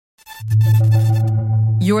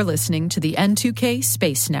You're listening to the N2K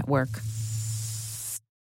Space Network.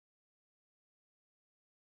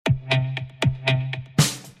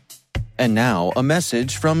 And now, a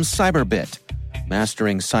message from Cyberbit.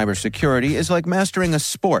 Mastering cybersecurity is like mastering a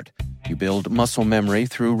sport. You build muscle memory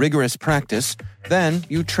through rigorous practice, then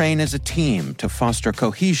you train as a team to foster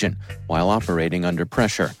cohesion while operating under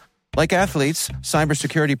pressure. Like athletes,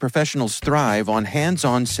 cybersecurity professionals thrive on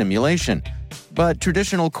hands-on simulation. But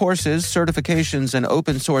traditional courses, certifications, and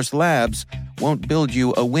open-source labs won't build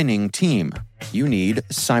you a winning team. You need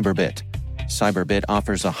Cyberbit. Cyberbit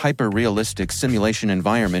offers a hyper-realistic simulation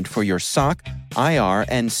environment for your SOC, IR,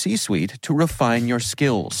 and C-suite to refine your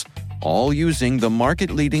skills, all using the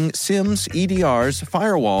market-leading SIMs, EDRs,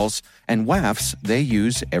 firewalls, and WAFs they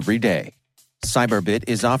use every day. Cyberbit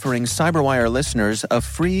is offering CyberWire listeners a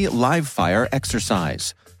free live-fire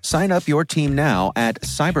exercise. Sign up your team now at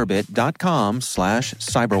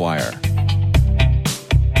cyberbit.com/cyberwire.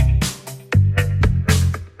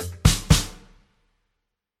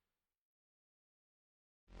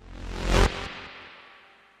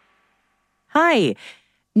 Hi.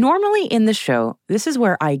 Normally in the show, this is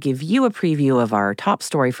where I give you a preview of our top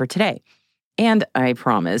story for today. And I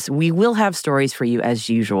promise, we will have stories for you as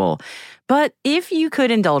usual. But if you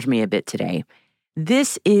could indulge me a bit today,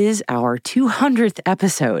 this is our 200th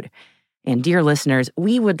episode. And dear listeners,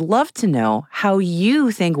 we would love to know how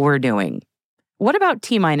you think we're doing. What about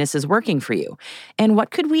T-minus is working for you? And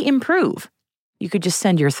what could we improve? You could just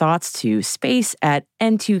send your thoughts to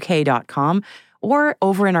space@n2k.com or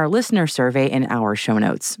over in our listener survey in our show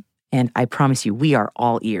notes. And I promise you, we are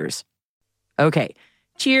all ears. Okay,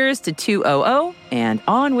 cheers to 200 and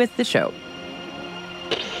on with the show.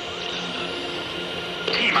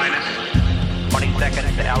 T-minus 20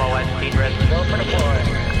 seconds to LOS T-dress. Go for deploy.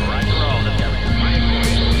 Roger roll.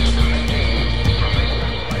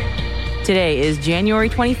 Today is January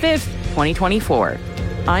 25th, 2024.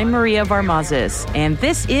 I'm Maria Varmazis, and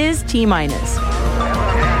this is T-minus.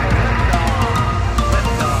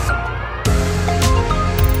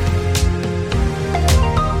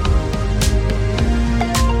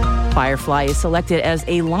 Firefly is selected as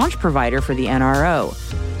a launch provider for the NRO.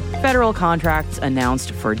 Federal contracts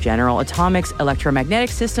announced for General Atomics Electromagnetic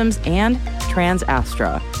Systems and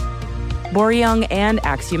TransAstra. Boryung and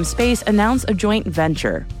Axiom Space announce a joint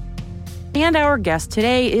venture. And our guest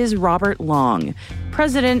today is Robert Long,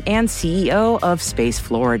 President and CEO of Space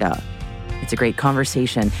Florida. It's a great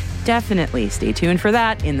conversation. Definitely stay tuned for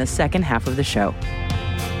that in the second half of the show.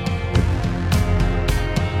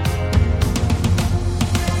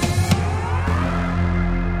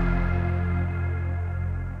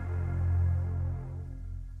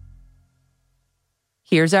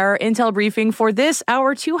 Here's our intel briefing for this,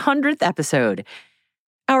 our 200th episode.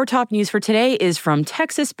 Our top news for today is from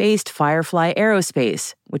Texas-based Firefly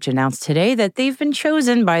Aerospace, which announced today that they've been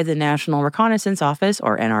chosen by the National Reconnaissance Office,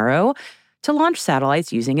 or NRO, to launch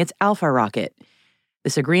satellites using its Alpha rocket.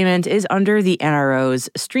 This agreement is under the NRO's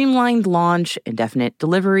Streamlined Launch, Indefinite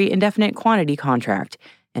Delivery, Indefinite Quantity contract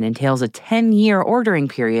and entails a 10-year ordering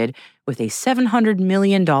period with a $700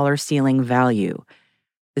 million ceiling value.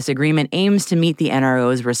 This agreement aims to meet the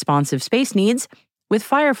NRO's responsive space needs, with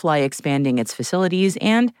Firefly expanding its facilities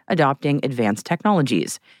and adopting advanced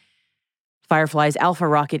technologies. Firefly's Alpha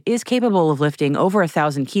rocket is capable of lifting over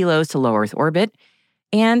 1,000 kilos to low Earth orbit,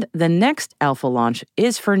 and the next Alpha launch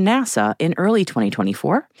is for NASA in early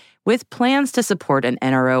 2024, with plans to support an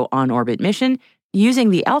NRO on-orbit mission using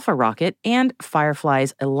the Alpha rocket and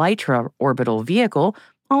Firefly's Elytra orbital vehicle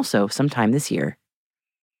also sometime this year.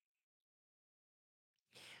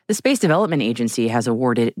 The Space Development Agency has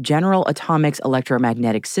awarded General Atomics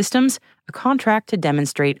Electromagnetic Systems a contract to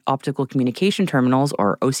demonstrate optical communication terminals,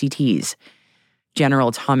 or OCTs. General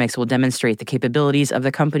Atomics will demonstrate the capabilities of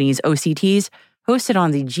the company's OCTs hosted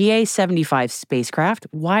on the GA-75 spacecraft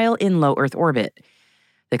while in low Earth orbit.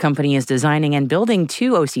 The company is designing and building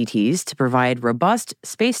two OCTs to provide robust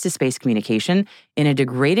space-to-space communication in a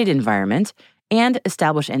degraded environment and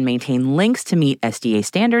establish and maintain links to meet SDA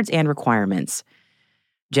standards and requirements.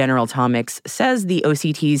 General Atomics says the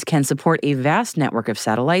OCTs can support a vast network of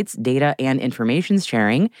satellites, data, and information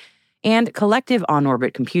sharing, and collective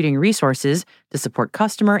on-orbit computing resources to support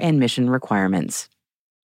customer and mission requirements.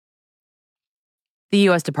 The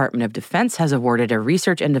U.S. Department of Defense has awarded a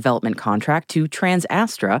research and development contract to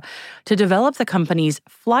TransAstra to develop the company's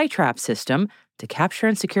Flytrap system to capture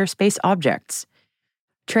and secure space objects.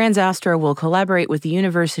 TransAstra will collaborate with the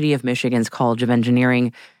University of Michigan's College of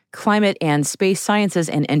Engineering, Climate and Space Sciences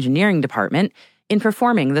and Engineering Department in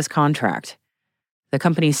performing this contract. The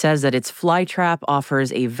company says that its Flytrap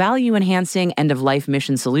offers a value-enhancing end-of-life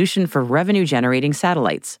mission solution for revenue-generating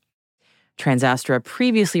satellites. Transastra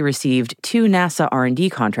previously received 2 NASA R&D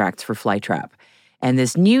contracts for Flytrap, and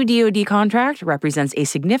this new DoD contract represents a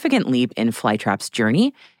significant leap in Flytrap's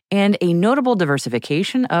journey and a notable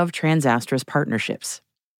diversification of Transastra's partnerships.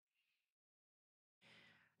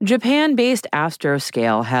 Japan-based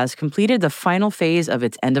Astroscale has completed the final phase of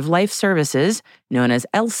its end-of-life services, known as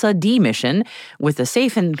ELSA-D mission, with the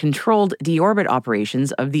safe and controlled deorbit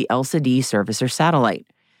operations of the ELSA-D servicer satellite.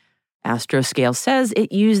 Astroscale says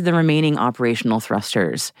it used the remaining operational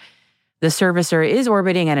thrusters. The servicer is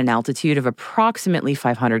orbiting at an altitude of approximately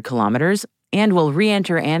 500 kilometers and will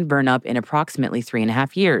re-enter and burn up in approximately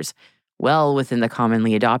 3.5 years, well within the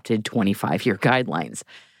commonly adopted 25-year guidelines.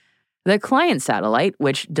 The client satellite,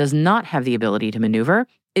 which does not have the ability to maneuver,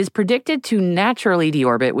 is predicted to naturally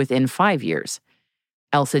deorbit within 5 years.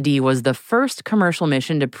 ELSA-D was the first commercial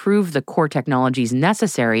mission to prove the core technologies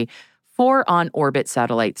necessary for on-orbit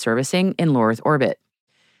satellite servicing in low Earth orbit.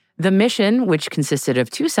 The mission, which consisted of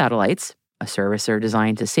 2 satellites, a servicer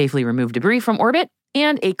designed to safely remove debris from orbit,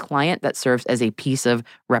 and a client that serves as a piece of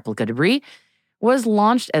replica debris, was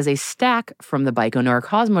launched as a stack from the Baikonur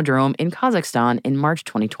Cosmodrome in Kazakhstan in March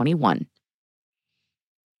 2021.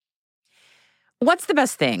 What's the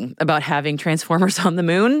best thing about having Transformers on the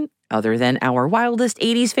moon, other than our wildest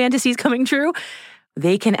 80s fantasies coming true?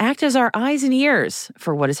 They can act as our eyes and ears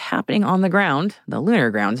for what is happening on the ground, the lunar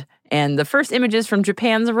ground, and the first images from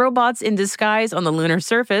Japan's robots in disguise on the lunar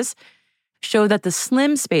surface show that the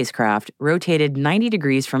SLIM spacecraft rotated 90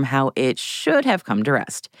 degrees from how it should have come to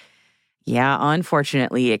rest. Yeah,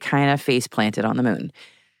 unfortunately, it kind of face-planted on the moon.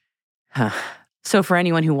 So for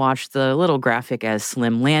anyone who watched the little graphic as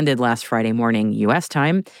SLIM landed last Friday morning U.S.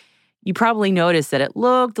 time, you probably noticed that it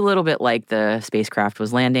looked a little bit like the spacecraft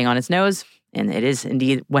was landing on its nose, and it is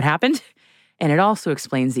indeed what happened. And it also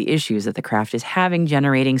explains the issues that the craft is having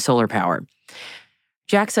generating solar power.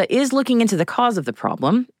 JAXA is looking into the cause of the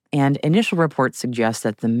problem, and initial reports suggest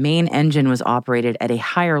that the main engine was operated at a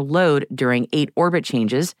higher load during 8 orbit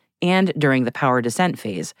changes and during the power descent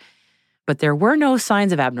phase. But there were no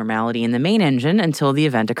signs of abnormality in the main engine until the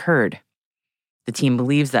event occurred. The team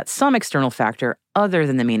believes that some external factor other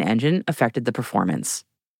than the main engine affected the performance.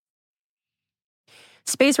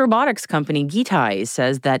 Space robotics company Gitai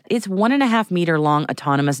says that its 1.5-meter-long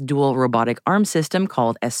autonomous dual robotic arm system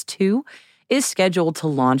called S2 is scheduled to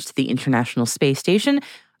launch to the International Space Station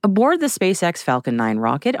aboard the SpaceX Falcon 9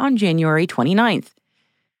 rocket on January 29th.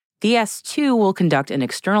 The S2 will conduct an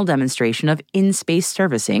external demonstration of in-space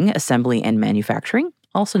servicing, assembly, and manufacturing,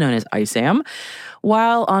 also known as ISAM,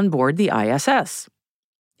 while on board the ISS.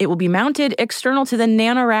 It will be mounted external to the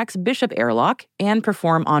NanoRacks Bishop airlock and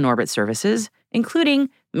perform on-orbit services, including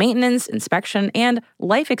maintenance, inspection, and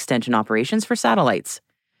life extension operations for satellites.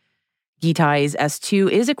 Gitai's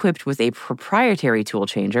S2 is equipped with a proprietary tool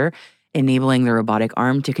changer, enabling the robotic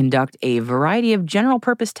arm to conduct a variety of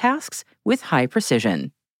general-purpose tasks with high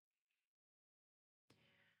precision.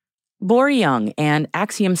 Boryung and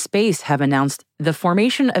Axiom Space have announced the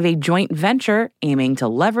formation of a joint venture aiming to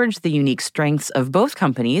leverage the unique strengths of both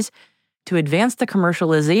companies to advance the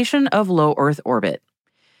commercialization of low Earth orbit.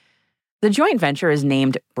 The joint venture is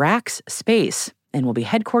named Brax Space and will be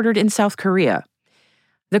headquartered in South Korea.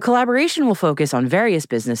 The collaboration will focus on various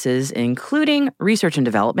businesses, including research and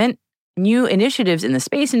development, new initiatives in the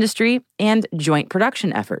space industry, and joint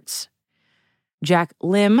production efforts. Jack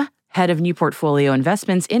Lim, head of new portfolio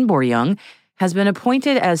investments in Boryung, has been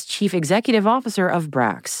appointed as chief executive officer of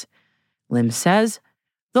Brax. Lim says,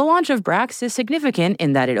 "The launch of Brax is significant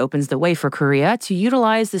in that it opens the way for Korea to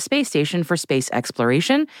utilize the space station for space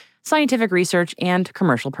exploration, scientific research, and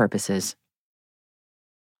commercial purposes."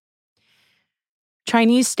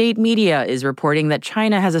 Chinese state media is reporting that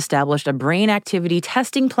China has established a brain activity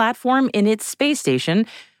testing platform in its space station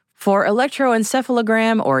for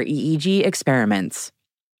electroencephalogram or EEG experiments.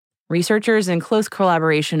 Researchers, in close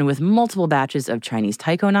collaboration with multiple batches of Chinese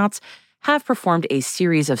taikonauts, have performed a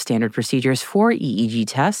series of standard procedures for EEG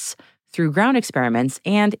tests through ground experiments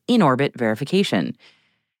and in-orbit verification.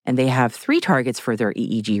 And they have 3 targets for their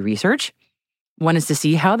EEG research. One is to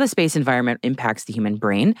see how the space environment impacts the human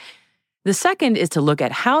brain. The second is to look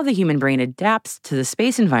at how the human brain adapts to the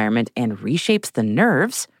space environment and reshapes the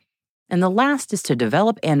nerves. And the last is to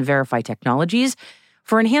develop and verify technologies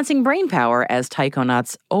for enhancing brain power, as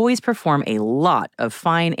taikonauts always perform a lot of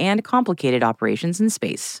fine and complicated operations in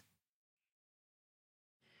space.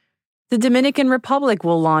 The Dominican Republic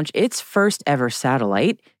will launch its first ever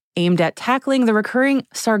satellite aimed at tackling the recurring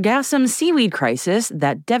sargassum seaweed crisis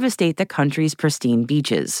that devastate the country's pristine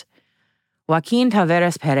beaches. Joaquin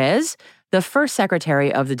Taveras Perez, the first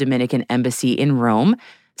secretary of the Dominican Embassy in Rome,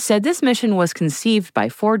 said this mission was conceived by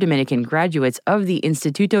 4 Dominican graduates of the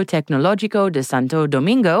Instituto Tecnológico de Santo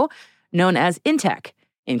Domingo, known as INTEC,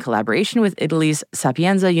 in collaboration with Italy's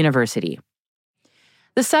Sapienza University.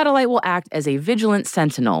 The satellite will act as a vigilant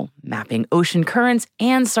sentinel, mapping ocean currents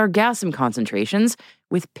and sargassum concentrations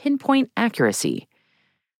with pinpoint accuracy.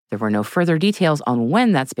 There were no further details on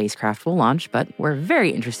when that spacecraft will launch, but we're very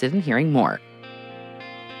interested in hearing more.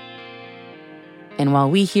 And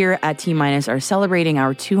while we here at T-Minus are celebrating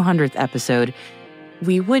our 200th episode,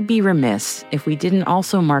 we would be remiss if we didn't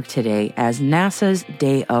also mark today as NASA's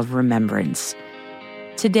Day of Remembrance.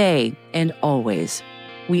 Today and always,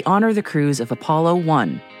 we honor the crews of Apollo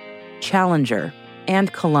 1, Challenger,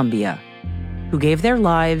 and Columbia, who gave their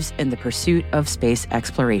lives in the pursuit of space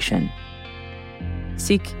exploration.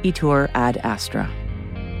 Sic itur ad astra.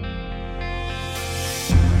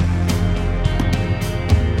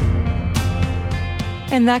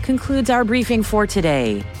 And that concludes our briefing for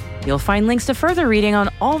today. You'll find links to further reading on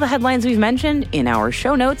all the headlines we've mentioned in our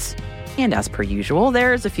show notes. And as per usual,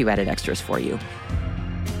 there's a few added extras for you.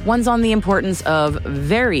 One's on the importance of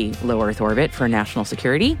very low Earth orbit for national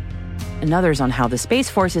security. Another's on how the Space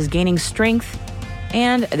Force is gaining strength.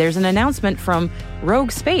 And there's an announcement from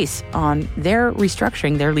Rogue Space on their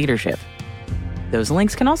restructuring their leadership. Those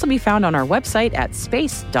links can also be found on our website at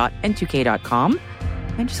space.n2k.com.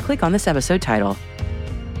 And just click on this episode title.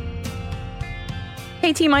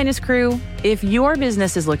 Hey T-Minus crew, if your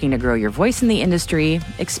business is looking to grow your voice in the industry,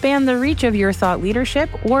 expand the reach of your thought leadership,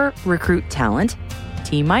 or recruit talent,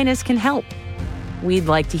 T-Minus can help. We'd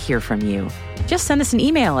like to hear from you. Just send us an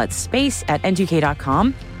email at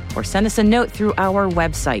space@n2k.com or send us a note through our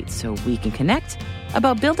website so we can connect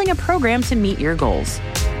about building a program to meet your goals.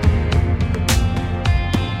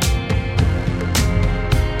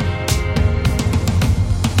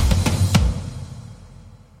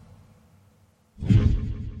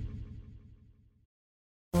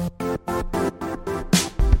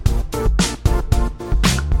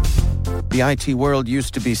 The IT world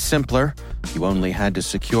used to be simpler. You only had to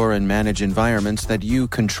secure and manage environments that you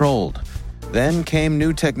controlled. Then came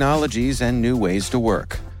new technologies and new ways to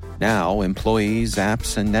work. Now, employees,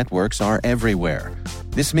 apps, and networks are everywhere.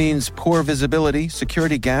 This means poor visibility,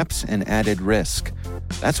 security gaps, and added risk.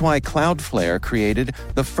 That's why Cloudflare created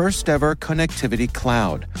the first-ever connectivity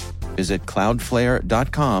cloud. Visit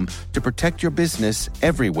cloudflare.com to protect your business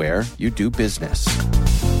everywhere you do business.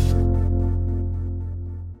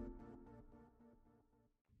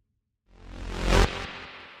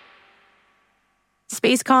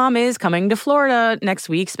 SpaceCom is coming to Florida next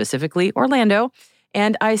week, specifically Orlando,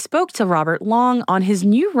 and I spoke to Robert Long on his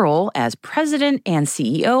new role as president and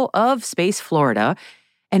CEO of Space Florida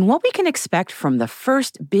and what we can expect from the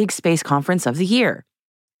first big space conference of the year.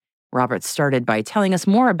 Robert started by telling us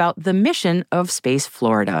more about the mission of Space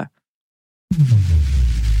Florida.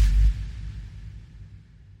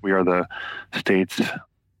 We are the state's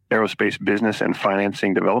Aerospace Business and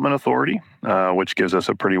Financing Development Authority, which gives us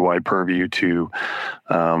a pretty wide purview to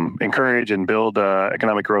encourage and build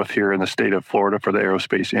economic growth here in the state of Florida for the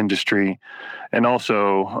aerospace industry. And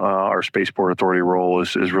also our Spaceport Authority role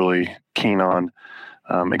is really keen on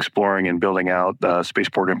exploring and building out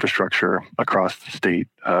spaceport infrastructure across the state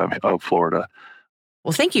of Florida.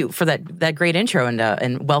 Well, thank you for that great intro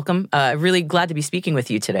and welcome. Really glad to be speaking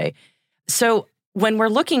with you today. So when we're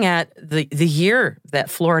looking at the year that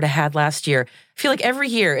Florida had last year, I feel like every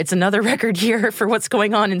year it's another record year for what's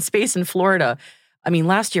going on in space in Florida. I mean,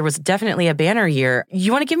 last year was definitely a banner year.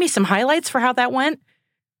 You want to give me some highlights for how that went?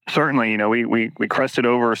 Certainly. We crested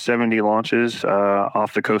over 70 launches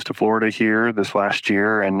off the coast of Florida here this last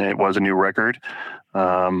year, and it was a new record.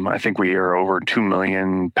 I think we are over 2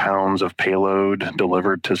 million pounds of payload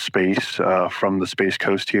delivered to space from the Space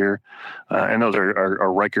Coast here. And those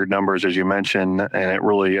are record numbers, as you mentioned, and it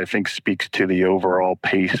really, I think, speaks to the overall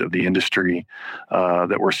pace of the industry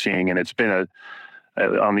that we're seeing. And it's been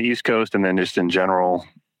on the East Coast and then just in general,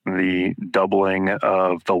 the doubling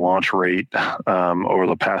of the launch rate over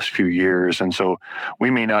the past few years. And so we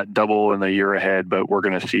may not double in the year ahead, but we're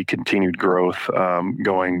going to see continued growth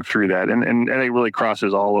going through that. And it really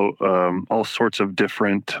crosses all sorts of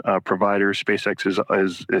different providers. SpaceX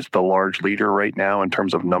is the large leader right now in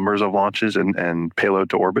terms of numbers of launches and payload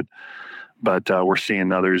to orbit. but we're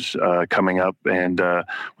seeing others coming up, and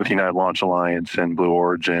with United Launch Alliance and Blue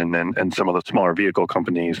Origin and some of the smaller vehicle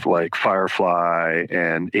companies like Firefly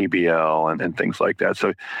and ABL and things like that.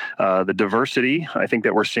 So the diversity, I think,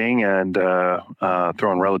 that we're seeing, and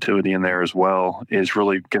throwing relativity in there as well, is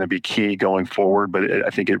really going to be key going forward. But I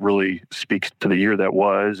think it really speaks to the year that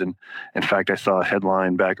was. And in fact, I saw a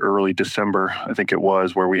headline back early December, I think it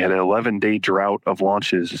was, where we had an 11-day drought of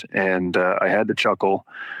launches. And I had to chuckle,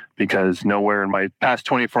 because nowhere in my past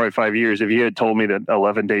 25 years, if you had told me that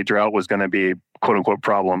 11-day drought was going to be a quote-unquote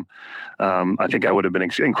problem, I think I would have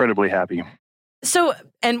been incredibly happy. So,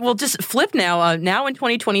 and we'll just flip now. Now in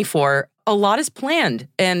 2024, a lot is planned.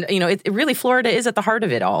 And, it really, Florida is at the heart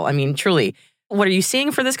of it all. I mean, truly. What are you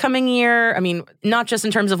seeing for this coming year? I mean, not just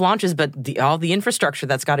in terms of launches, but all the infrastructure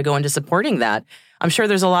that's got to go into supporting that. I'm sure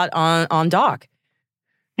there's a lot on dock.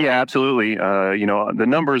 Yeah, absolutely. The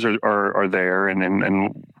numbers are there,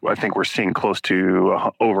 and I think we're seeing close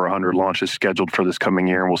to over 100 launches scheduled for this coming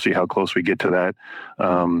year, and we'll see how close we get to that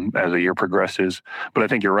as the year progresses. But I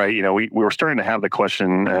think you're right. We were starting to have the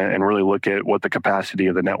question and really look at what the capacity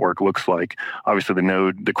of the network looks like. Obviously,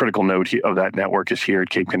 the critical node of that network is here at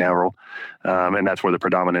Cape Canaveral, and that's where the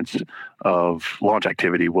predominance of launch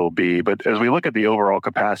activity will be. But as we look at the overall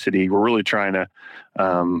capacity, we're really trying to,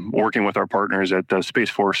 working with our partners at the Space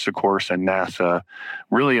Force, of course, and NASA,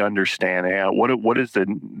 really understand what is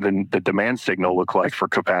the demand signal look like for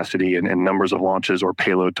capacity and numbers of launches or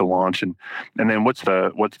payload to launch, and then what's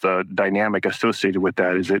the dynamic associated with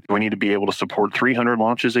that? Is it, do we need to be able to support 300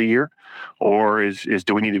 launches a year, or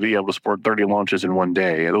do we need to be able to support 30 launches in one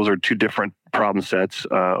day? Those are two different problem sets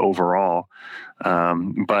overall,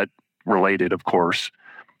 but related, of course.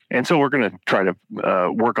 And so we're going to try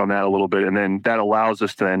to work on that a little bit. And then that allows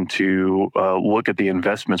us then to look at the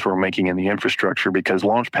investments we're making in the infrastructure, because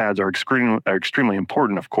launch pads are extremely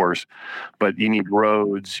important, of course, but you need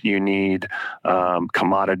roads, you need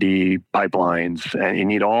commodity pipelines, and you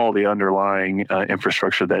need all the underlying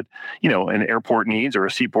infrastructure that, an airport needs or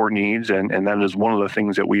a seaport needs. And that is one of the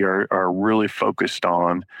things that we are really focused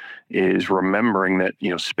on, is remembering that,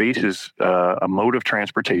 space is a mode of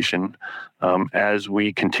transportation. As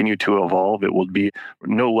we continue to evolve, it will be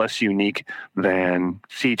no less unique than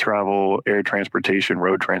sea travel, air transportation,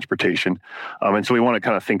 road transportation. And so we want to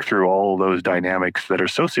kind of think through all of those dynamics that are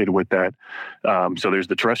associated with that. So there's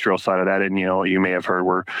the terrestrial side of that. And, you may have heard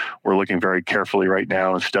we're looking very carefully right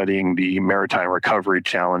now and studying the maritime recovery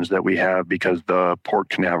challenge that we have, because the Port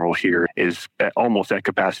Canaveral here is almost at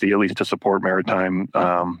capacity, at least to support maritime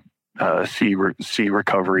sea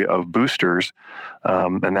recovery of boosters.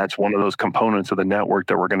 And that's one of those components of the network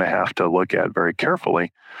that we're going to have to look at very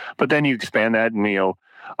carefully. But then you expand that, and,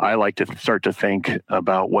 I like to start to think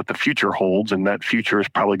about what the future holds, and that future is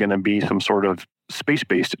probably going to be some sort of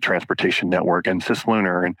space-based transportation network and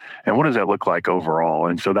cislunar, and what does that look like overall?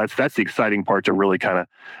 And so that's the exciting part, to really kind of,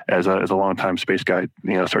 as a longtime space guy,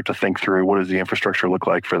 start to think through, what does the infrastructure look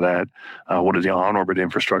like for that? What is the on-orbit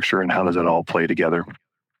infrastructure, and how does it all play together?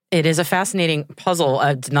 It is a fascinating puzzle,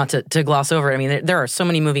 not to gloss over. I mean, there are so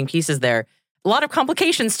many moving pieces there. A lot of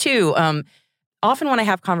complications, too. Often when I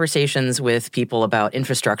have conversations with people about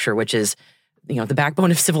infrastructure, which is, the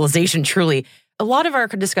backbone of civilization, truly, a lot of our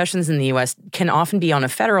discussions in the U.S. can often be on a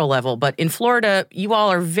federal level. But in Florida, you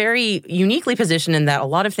all are very uniquely positioned in that a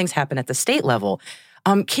lot of things happen at the state level.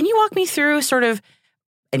 Can you walk me through sort of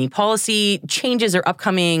any policy changes or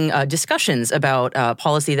upcoming discussions about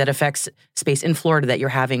policy that affects space in Florida that you're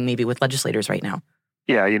having maybe with legislators right now?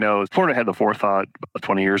 Yeah, Florida had the forethought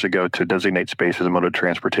 20 years ago to designate space as a mode of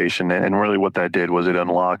transportation. And really what that did was it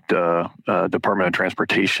unlocked Department of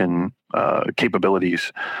Transportation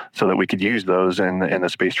capabilities so that we could use those in the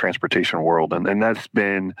space transportation world. And that's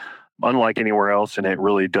been unlike anywhere else, and it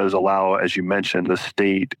really does allow, as you mentioned, the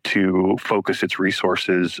state to focus its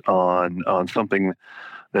resources on something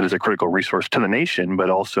that is a critical resource to the nation, but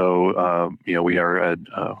also, we are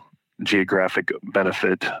a geographic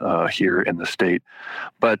benefit here in the state.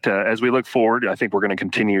 But as we look forward, I think we're going to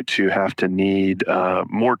continue to have to need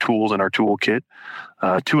more tools in our toolkit.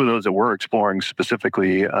 Two of those that we're exploring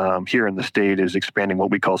specifically here in the state is expanding what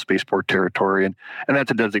we call spaceport territory. And that's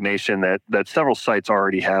a designation that several sites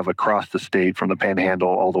already have across the state, from the Panhandle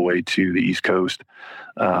all the way to the East Coast,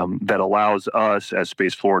 that allows us as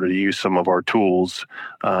Space Florida to use some of our tools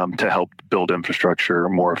to help build infrastructure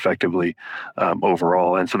more effectively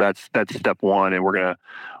overall. And so that's step one. And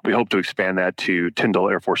we hope to expand that to Tyndall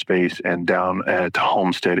Air Force Base and down at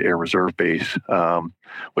Homestead Air Reserve Base.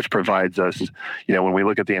 which provides us, when we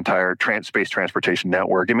look at the entire space transportation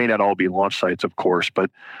network, it may not all be launch sites, of course, but,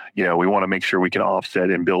 we want to make sure we can offset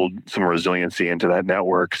and build some resiliency into that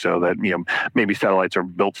network so that, maybe satellites are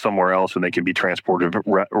built somewhere else and they can be transported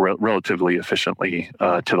relatively efficiently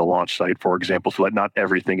to the launch site, for example, so that not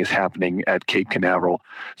everything is happening at Cape Canaveral,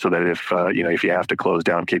 so that if you have to close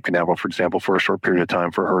down Cape Canaveral, for example, for a short period of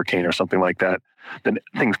time for a hurricane or something like that, then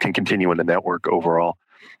things can continue in the network overall.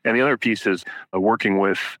 And the other piece is working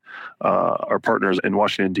with our partners in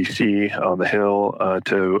Washington, D.C. on the Hill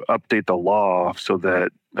to update the law so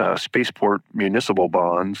that spaceport municipal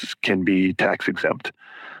bonds can be tax exempt.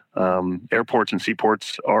 Airports and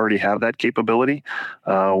seaports already have that capability.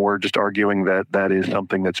 We're just arguing that is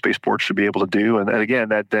something that spaceports should be able to do. And again,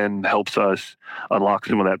 that then helps us unlock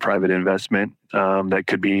some of that private investment that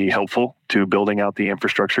could be helpful to building out the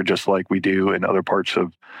infrastructure, just like we do in other parts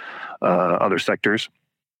of other sectors.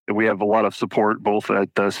 We have a lot of support both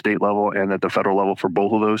at the state level and at the federal level for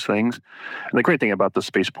both of those things. And the great thing about the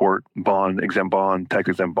spaceport tax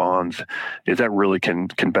exempt bonds is that really can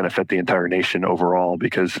benefit the entire nation overall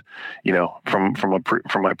because, from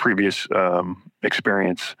my previous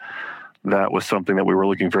experience, that was something that we were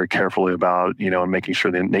looking very carefully about, and making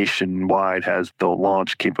sure that nationwide has the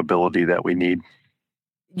launch capability that we need.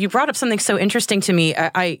 You brought up something so interesting to me.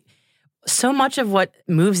 So much of what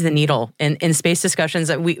moves the needle in space discussions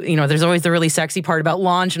that there's always the really sexy part about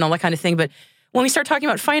launch and all that kind of thing. But when we start talking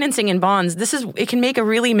about financing and bonds, it can make a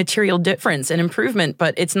really material difference and improvement,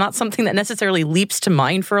 but it's not something that necessarily leaps to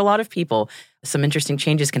mind for a lot of people. Some interesting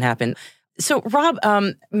changes can happen. So Rob,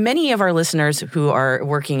 many of our listeners who are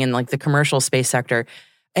working in like the commercial space sector,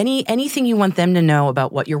 anything you want them to know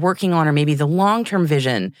about what you're working on or maybe the long-term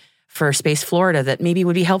vision for Space Florida that maybe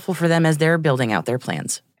would be helpful for them as they're building out their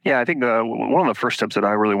plans? Yeah, I think one of the first steps that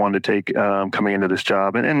I really wanted to take coming into this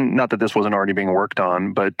job, and not that this wasn't already being worked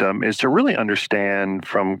on, but is to really understand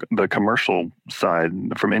from the commercial side,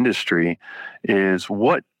 from industry, is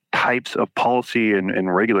what types of policy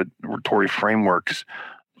and regulatory frameworks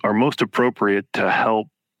are most appropriate to help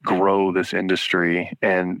grow this industry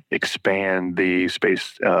and expand the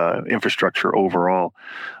space infrastructure overall.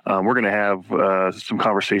 We're going to have some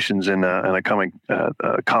conversations in a coming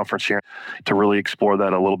conference here to really explore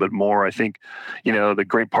that a little bit more. I think, the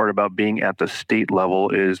great part about being at the state level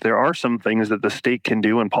is there are some things that the state can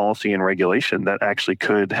do in policy and regulation that actually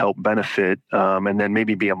could help benefit and then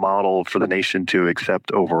maybe be a model for the nation to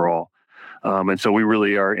accept overall. And so we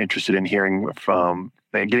really are interested in hearing from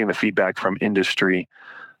and getting the feedback from industry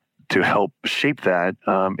to help shape that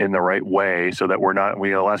in the right way so that we're not,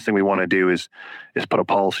 the last thing we want to do is put a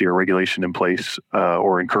policy or regulation in place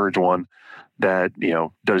or encourage one that,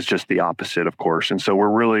 does just the opposite, of course. And so we're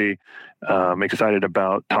really excited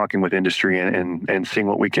about talking with industry and seeing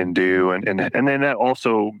what we can do. And then that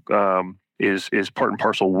also is part and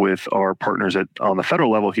parcel with our partners on the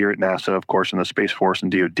federal level here at NASA, of course, and the Space Force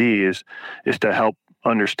and DoD is to help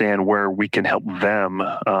understand where we can help them.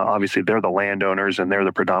 Obviously, they're the landowners and they're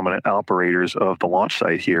the predominant operators of the launch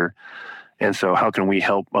site here. And so how can we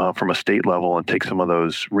help from a state level and take some of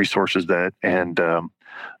those resources and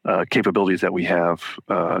capabilities that we have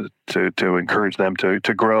to encourage them to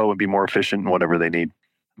grow and be more efficient in whatever they need.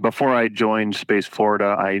 Before I joined Space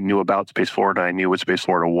Florida, I knew about Space Florida. I knew what Space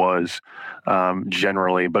Florida was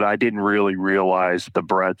generally, but I didn't really realize the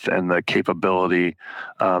breadth and the capability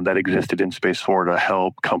that existed in Space Florida to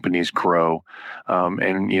help companies grow.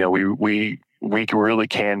 We really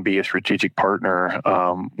can be a strategic partner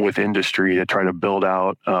with industry to try to build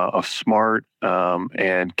out a smart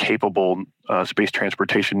and capable space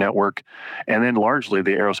transportation network, and then largely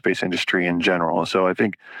the aerospace industry in general. So I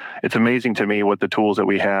think it's amazing to me what the tools that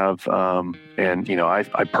we have,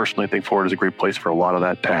 I personally think Florida is a great place for a lot of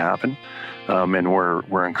that to happen, and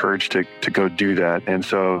we're encouraged to go do that. And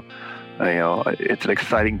so it's an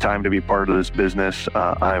exciting time to be part of this business.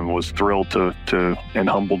 I was thrilled to and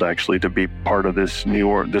humbled actually to be part of this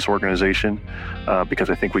this organization because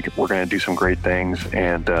I think we're going to do some great things,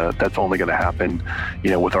 and that's only going to happen,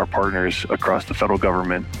 with our partners across the federal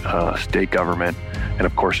government, state government, and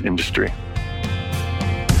of course industry.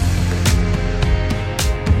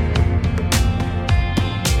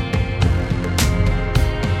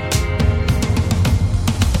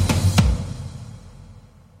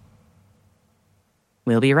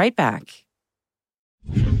 We'll be right back.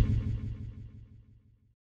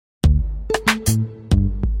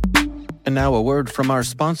 And now a word from our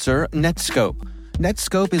sponsor, Netscope.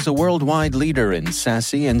 Netskope is a worldwide leader in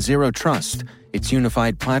SASE and Zero Trust. Its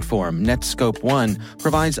unified platform, Netskope One,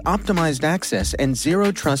 provides optimized access and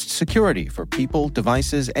Zero Trust security for people,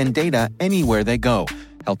 devices, and data anywhere they go,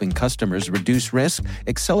 helping customers reduce risk,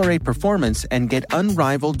 accelerate performance, and get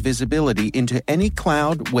unrivaled visibility into any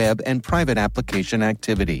cloud, web, and private application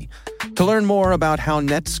activity. To learn more about how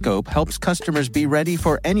Netskope helps customers be ready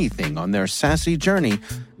for anything on their SASE journey,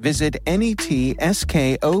 visit netskope.com.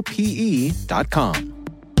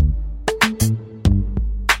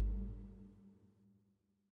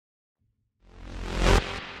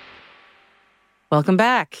 Welcome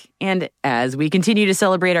back. And as we continue to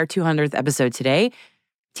celebrate our 200th episode today,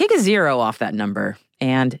 take a 0 off that number.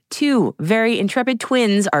 And 2 very intrepid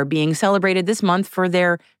twins are being celebrated this month for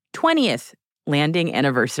their 20th landing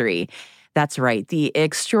anniversary. That's right, the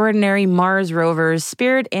extraordinary Mars rovers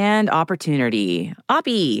Spirit and Opportunity,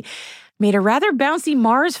 OPI, made a rather bouncy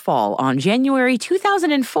Mars fall on January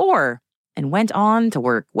 2004 and went on to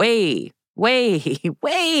work way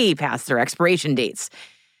past their expiration dates.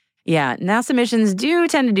 Yeah, NASA missions do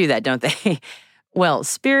tend to do that, don't they? Well,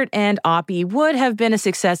 Spirit and OPI would have been a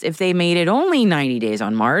success if they made it only 90 days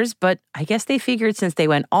on Mars, but I guess they figured since they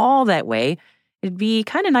went all that way, it'd be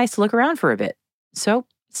kind of nice to look around for a bit. So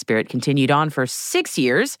Spirit continued on for 6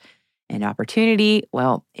 years, and Opportunity,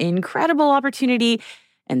 well, incredible Opportunity,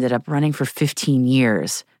 ended up running for 15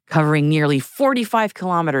 years, covering nearly 45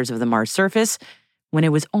 kilometers of the Mars surface when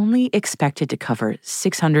it was only expected to cover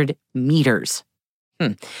 600 meters.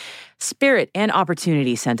 Spirit and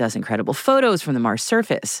Opportunity sent us incredible photos from the Mars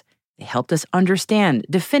surface. They helped us understand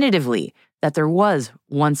definitively that there was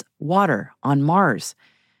once water on Mars.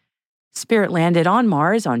 Spirit landed on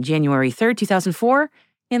Mars on January 3rd, 2004,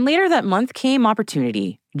 and later that month came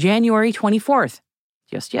Opportunity, January 24th.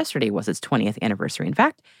 Just yesterday was its 20th anniversary, in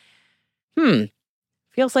fact.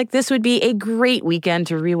 Feels like this would be a great weekend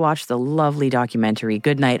to rewatch the lovely documentary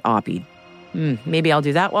Goodnight OPI. Maybe I'll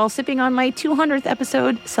do that while sipping on my 200th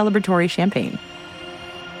episode celebratory champagne.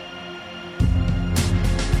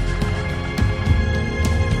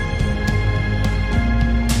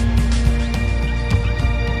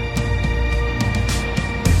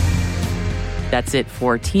 That's it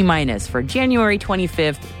for T- for January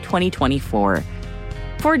 25th, 2024.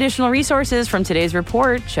 For additional resources from today's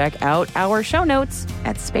report, check out our show notes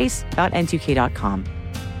at space.n2k.com.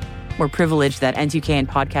 We're privileged that N2K and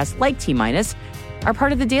podcasts like T- are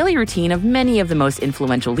part of the daily routine of many of the most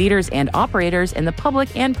influential leaders and operators in the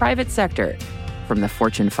public and private sector, from the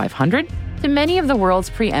Fortune 500 to many of the world's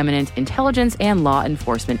preeminent intelligence and law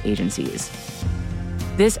enforcement agencies.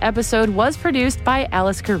 This episode was produced by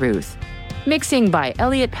Alice Carruth, mixing by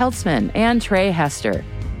Elliot Peltzman and Trey Hester,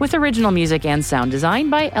 with original music and sound design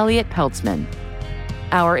by Elliot Peltzman.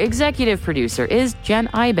 Our executive producer is Jen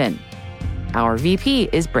Iben. Our VP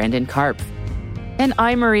is Brandon Karpf. And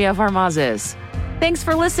I'm Maria Varmazes. Thanks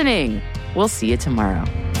for listening. We'll see you tomorrow.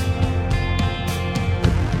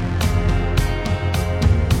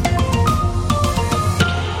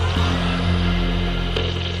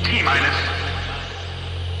 T-.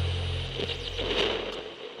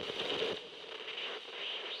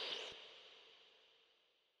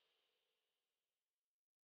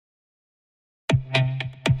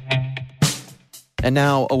 And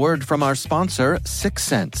now, a word from our sponsor, 6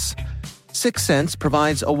 Sense. 6 Sense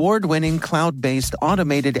provides award-winning cloud-based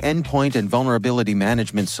automated endpoint and vulnerability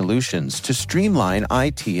management solutions to streamline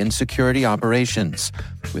IT and security operations.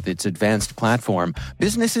 With its advanced platform,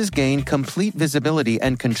 businesses gain complete visibility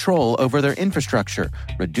and control over their infrastructure,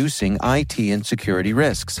 reducing IT and security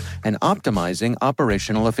risks and optimizing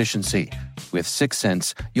operational efficiency. With 6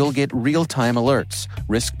 Sense, you'll get real-time alerts,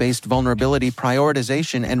 risk-based vulnerability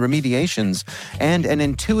prioritization and remediations, and an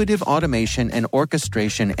intuitive automation and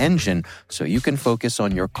orchestration engine so you can focus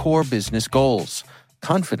on your core business goals,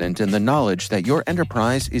 confident in the knowledge that your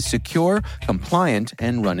enterprise is secure, compliant,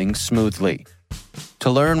 and running smoothly. To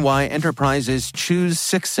learn why enterprises choose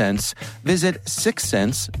 6 Sense, visit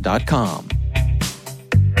 6sense.com.